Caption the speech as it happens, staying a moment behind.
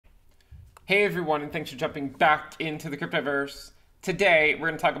Hey everyone, and thanks for jumping back into the cryptoverse. Today, we're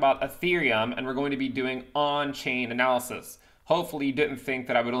going to talk about Ethereum, and we're going to be doing on-chain analysis. Hopefully, you didn't think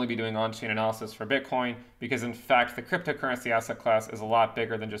that I would only be doing on-chain analysis for Bitcoin, because in fact, the cryptocurrency asset class is a lot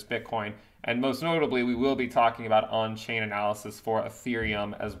bigger than just Bitcoin. And most notably, we will be talking about on-chain analysis for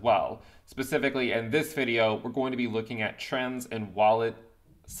Ethereum as well. Specifically, in this video, we're going to be looking at trends in wallet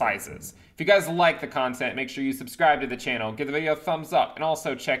sizes. If you guys like the content, make sure you subscribe to the channel, give the video a thumbs up, and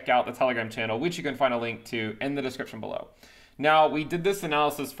also check out the Telegram channel, which you can find a link to in the description below. Now, we did this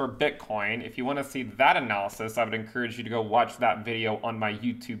analysis for Bitcoin. If you want to see that analysis, I would encourage you to go watch that video on my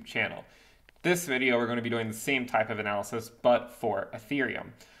YouTube channel. This video, we're going to be doing the same type of analysis, but for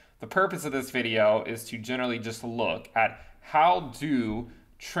Ethereum. The purpose of this video is to generally just look at how do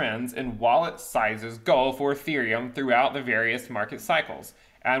trends in wallet sizes go for Ethereum throughout the various market cycles.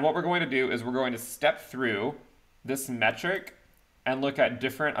 And what we're going to do is we're going to step through this metric and look at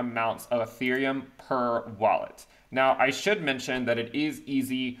different amounts of Ethereum per wallet. Now, I should mention that it is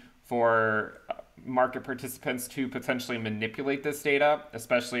easy for market participants to potentially manipulate this data,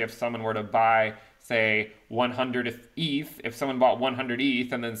 especially if someone were to buy, say, 100 ETH. If someone bought 100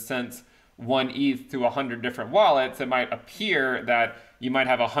 ETH and then sent 1 ETH to 100 different wallets, it might appear that you might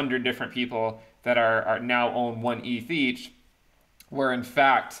have 100 different people that are now own 1 ETH each, where in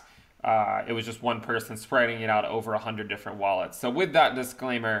fact, it was just one person spreading it out over 100 different wallets. So with that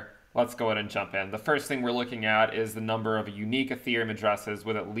disclaimer, let's go ahead and jump in. The first thing we're looking at is the number of unique Ethereum addresses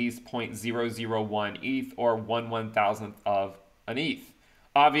with at least 0.001 ETH or 1/1000th of an ETH.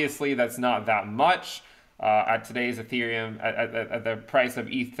 Obviously, that's not that much. At today's Ethereum, at the price of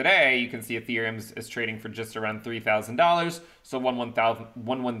ETH today, you can see Ethereum is trading for just around $3,000. So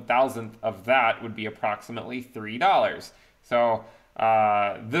 1/1000th of that would be approximately $3. So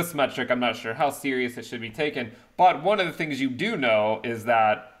this metric, I'm not sure how serious it should be taken. But one of the things you do know is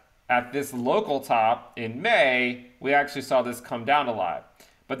that at this local top in May, we actually saw this come down a lot.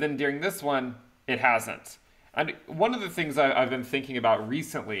 But then during this one, it hasn't. And one of the things I've been thinking about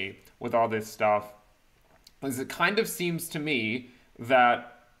recently with all this stuff is it kind of seems to me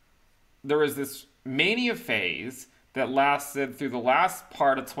that there was this mania phase that lasted through the last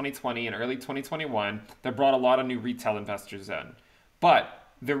part of 2020 and early 2021 that brought a lot of new retail investors in. But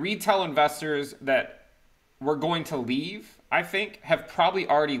the retail investors that were going to leave, I think, have probably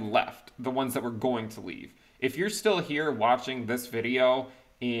already left, the ones that were going to leave. If you're still here watching this video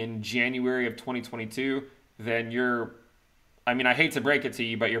in January of 2022, then I hate to break it to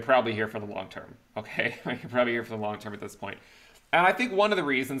you, but you're probably here for the long term, okay? You're probably here for the long term at this point. And I think one of the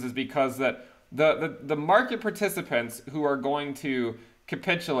reasons is because that the market participants who are going to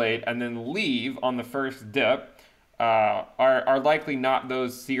capitulate and then leave on the first dip are likely not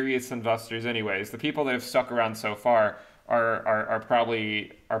those serious investors anyways. The people that have stuck around so far are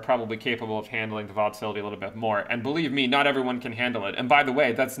probably capable of handling the volatility a little bit more. And believe me, not everyone can handle it. And by the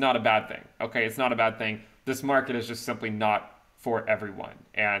way, that's not a bad thing, okay? It's not a bad thing. This market is just simply not for everyone.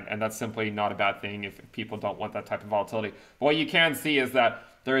 And that's simply not a bad thing if people don't want that type of volatility. But what you can see is that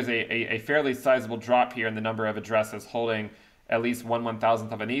there is a fairly sizable drop here in the number of addresses holding at least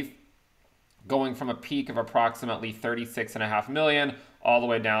 1/1000th of an ETH, going from a peak of approximately 36.5 million all the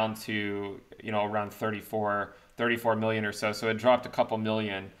way down to, around 34 million or so. So it dropped a couple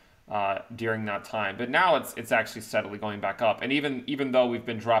million during that time. But now it's actually steadily going back up. And even though we've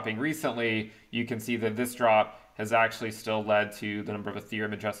been dropping recently, you can see that this drop has actually still led to the number of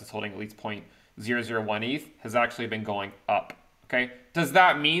Ethereum addresses holding at least 0.001 ETH has actually been going up. Okay, does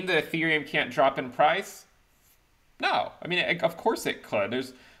that mean that Ethereum can't drop in price? No, of course it could.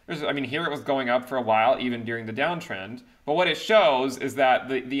 Here it was going up for a while, even during the downtrend. But what it shows is that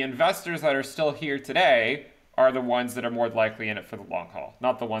the investors that are still here today are the ones that are more likely in it for the long haul,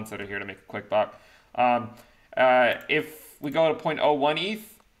 not the ones that are here to make a quick buck. If we go to 0.01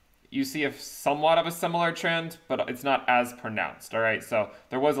 ETH, you see somewhat of a similar trend, but it's not as pronounced, all right? So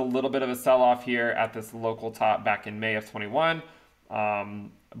there was a little bit of a sell-off here at this local top back in May of 21,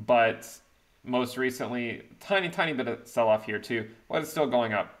 but most recently, tiny bit of sell-off here too, but it's still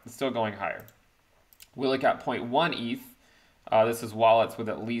going up. It's still going higher. We look at 0.1 ETH. This is wallets with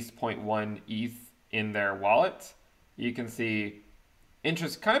at least 0.1 ETH in their wallet. You can see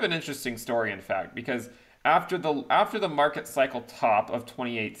kind of an interesting story, in fact, because after the market cycle top of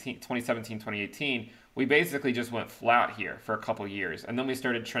 2017, 2018, we basically just went flat here for a couple years, and then we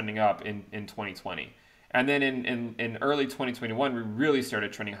started trending up in 2020. And then in early 2021, we really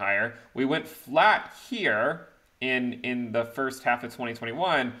started trending higher. We went flat here in the first half of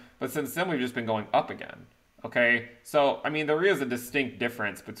 2021, but since then we've just been going up again. Okay, so there is a distinct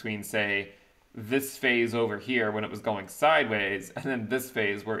difference between, say, this phase over here when it was going sideways, and then this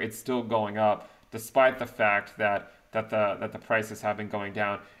phase where it's still going up, despite the fact that the prices have been going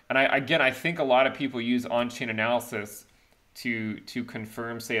down. And I think a lot of people use on-chain analysis to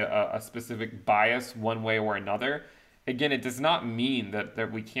confirm, say, a specific bias one way or another. Again, it does not mean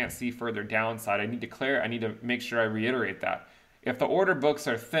that we can't see further downside. I need to make sure I reiterate that. If the order books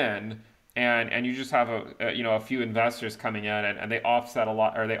are thin and you just have a few investors coming in and they offset a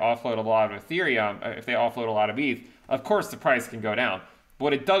lot, or they offload a lot of Ethereum, if they offload a lot of ETH, of course the price can go down. But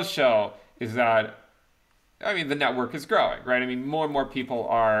what it does show is that, I mean, the network is growing, right? I mean, more and more people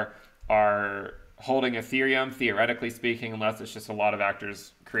are holding Ethereum, theoretically speaking, unless it's just a lot of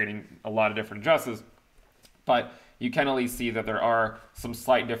actors creating a lot of different addresses. But you can at least see that there are some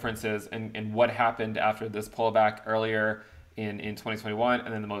slight differences in what happened after this pullback earlier in 2021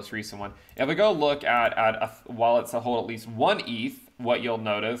 and then the most recent one. If we go look at wallets that hold at least one ETH, what you'll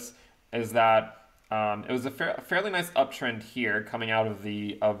notice is that it was a fairly nice uptrend here coming out of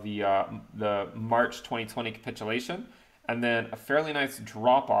the March 2020 capitulation, and then a fairly nice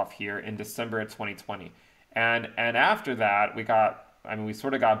drop off here in December of 2020. And after that, we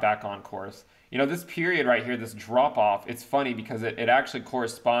sort of got back on course. You know, this period right here, this drop off, it's funny because it actually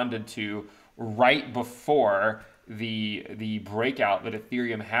corresponded to right before the breakout that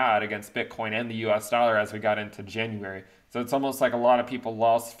Ethereum had against Bitcoin and the US dollar as we got into January. So it's almost like a lot of people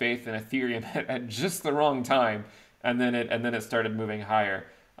lost faith in Ethereum at just the wrong time, and then it started moving higher.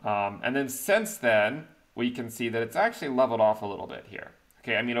 And then since then, we can see that it's actually leveled off a little bit here.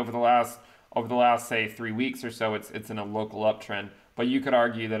 Okay, I mean, over the last say 3 weeks or so, it's in a local uptrend, but you could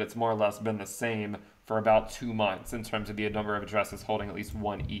argue that it's more or less been the same for about 2 months in terms of the number of addresses holding at least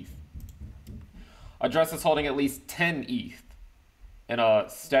one ETH. Addresses holding at least 10 ETH in a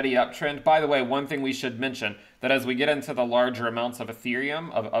steady uptrend. By the way, one thing we should mention, that as we get into the larger amounts of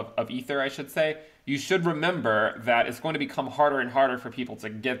Ethereum, of Ether, I should say, you should remember that it's going to become harder and harder for people to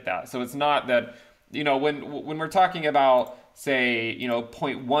get that. So it's not that, you know, when we're talking about, say, you know,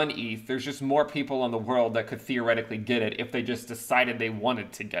 0.1 ETH, there's just more people in the world that could theoretically get it if they just decided they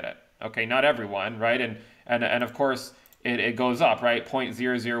wanted to get it. Okay, not everyone, right? And of course, it goes up, right?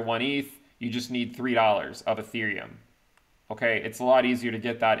 0.001 ETH, you just need $3 of Ethereum. Okay, it's a lot easier to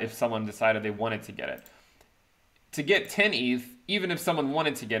get that if someone decided they wanted to get it. To get 10 ETH, even if someone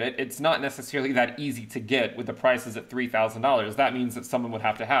wanted to get it, it's not necessarily that easy to get with the prices at $3,000. That means that someone would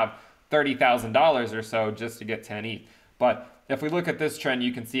have to have $30,000 or so just to get 10 ETH. But if we look at this trend,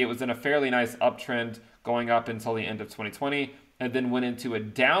 you can see it was in a fairly nice uptrend going up until the end of 2020, and then went into a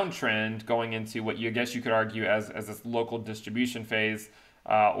downtrend going into what you guess you could argue as this local distribution phase,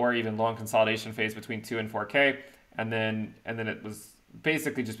 or even long consolidation phase between 2 and 4K, and then it was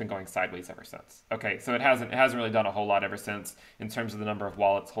basically just been going sideways ever since. Okay, so it hasn't really done a whole lot ever since in terms of the number of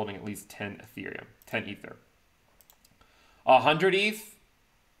wallets holding at least 10 Ethereum, 10 Ether. 100 ETH,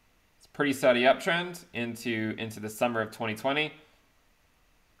 it's a pretty steady uptrend into the summer of 2020.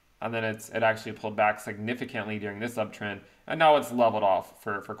 And then it actually pulled back significantly during this uptrend, and now it's leveled off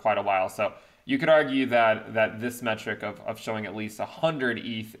for quite a while. So you could argue that this metric of showing at least 100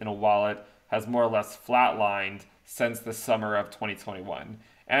 ETH in a wallet has more or less flatlined since the summer of 2021.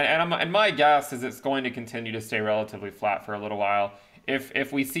 And my guess is it's going to continue to stay relatively flat for a little while.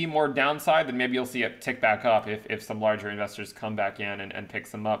 If we see more downside, then maybe you'll see it tick back up if some larger investors come back in and pick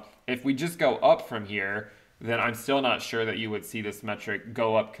some up. If we just go up from here, then I'm still not sure that you would see this metric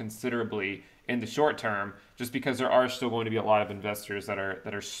go up considerably in the short term, just because there are still going to be a lot of investors that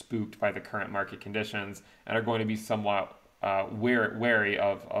are spooked by the current market conditions and are going to be somewhat wary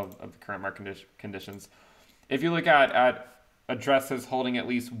of the current market conditions. If you look at addresses holding at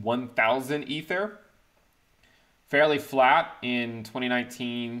least 1,000 Ether, fairly flat in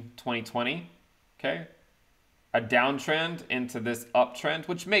 2019, 2020, okay? A downtrend into this uptrend,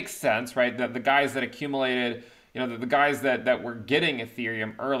 which makes sense, right? The guys that accumulated, you know, the guys that were getting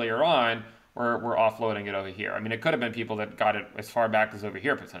Ethereum earlier on were offloading it over here. I mean, it could have been people that got it as far back as over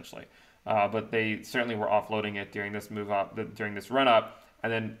here potentially, but they certainly were offloading it during this move up, during this run up,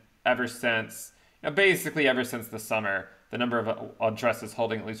 and then ever since, you know, basically ever since the summer, the number of addresses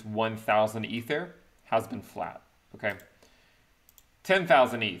holding at least 1,000 Ether has been flat. Okay,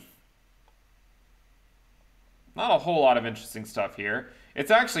 10,000 ETH. Not a whole lot of interesting stuff here.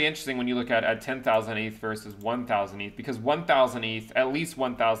 It's actually interesting when you look at 10,000 ETH versus 1,000 ETH, because 1,000 ETH, at least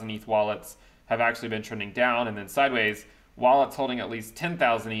 1,000 ETH wallets have actually been trending down and then sideways. Wallets holding at least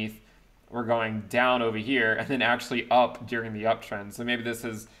 10,000 ETH were going down over here and then actually up during the uptrend. So maybe this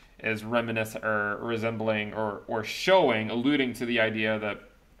is reminiscent or resembling or showing, alluding to the idea that,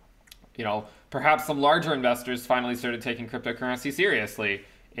 you know, perhaps some larger investors finally started taking cryptocurrency seriously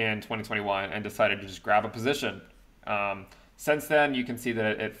in 2021 and decided to just grab a position. Since then, you can see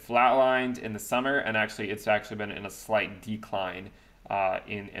that it flatlined in the summer, and actually it's actually been in a slight decline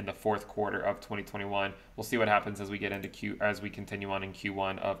in the fourth quarter of 2021. We'll see what happens as we get into as we continue on in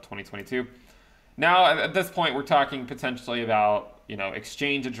Q1 of 2022. Now, at this point, we're talking potentially about,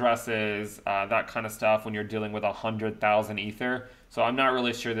 exchange addresses, that kind of stuff when you're dealing with 100,000 Ether. So I'm not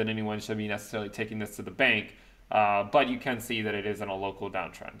really sure that anyone should be necessarily taking this to the bank, but you can see that it is in a local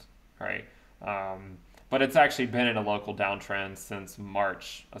downtrend, right? But it's actually been in a local downtrend since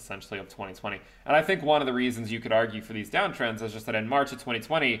March, essentially, of 2020. And I think one of the reasons you could argue for these downtrends is just that in March of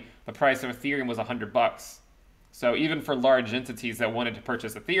 2020, the price of Ethereum was $100. So even for large entities that wanted to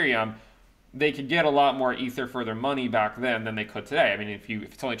purchase Ethereum, they could get a lot more Ether for their money back then than they could today. I mean, if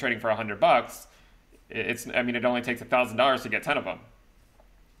it's only trading for $100, it only takes $1,000 to get 10 of them.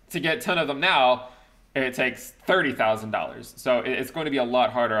 To get 10 of them now, it takes $30,000. So it's going to be a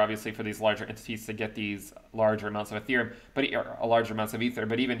lot harder, obviously, for these larger entities to get these larger amounts of Ethereum, or larger amounts of Ether.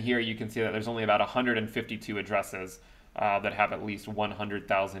 But even here, you can see that there's only about 152 addresses that have at least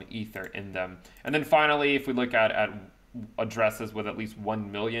 100,000 Ether in them. And then finally, if we look at addresses with at least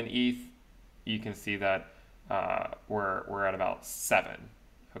 1 million ETH, you can see that we're at about 7.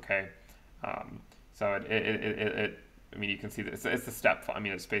 Okay, so you can see that it's a step.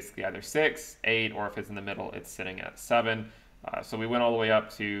 It's basically either 6, 8, or if it's in the middle, it's sitting at 7. So we went all the way up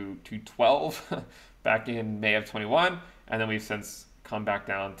to 12 back in May of 21, and then we've since come back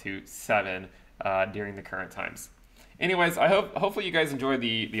down to 7 during the current times. Anyways, hopefully you guys enjoy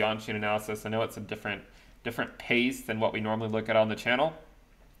the on-chain analysis. I know it's a different pace than what we normally look at on the channel,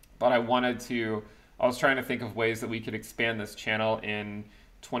 but I was trying to think of ways that we could expand this channel in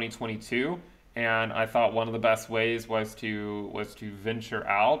 2022. And I thought one of the best ways was to venture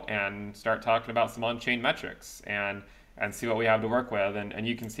out and start talking about some on-chain metrics and see what we have to work with. And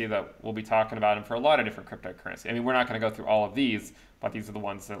you can see that we'll be talking about them for a lot of different cryptocurrency. We're not going to go through all of these, but these are the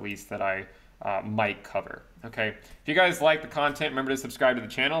ones at least that I might cover. Okay. If you guys like the content, remember to subscribe to the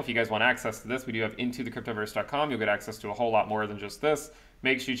channel. If you guys want access to this, we do have intothecryptoverse.com. You'll get access to a whole lot more than just this.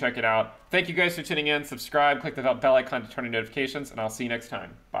 Make sure you check it out. Thank you guys for tuning in. Subscribe, click the bell icon to turn on notifications, and I'll see you next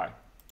time. Bye.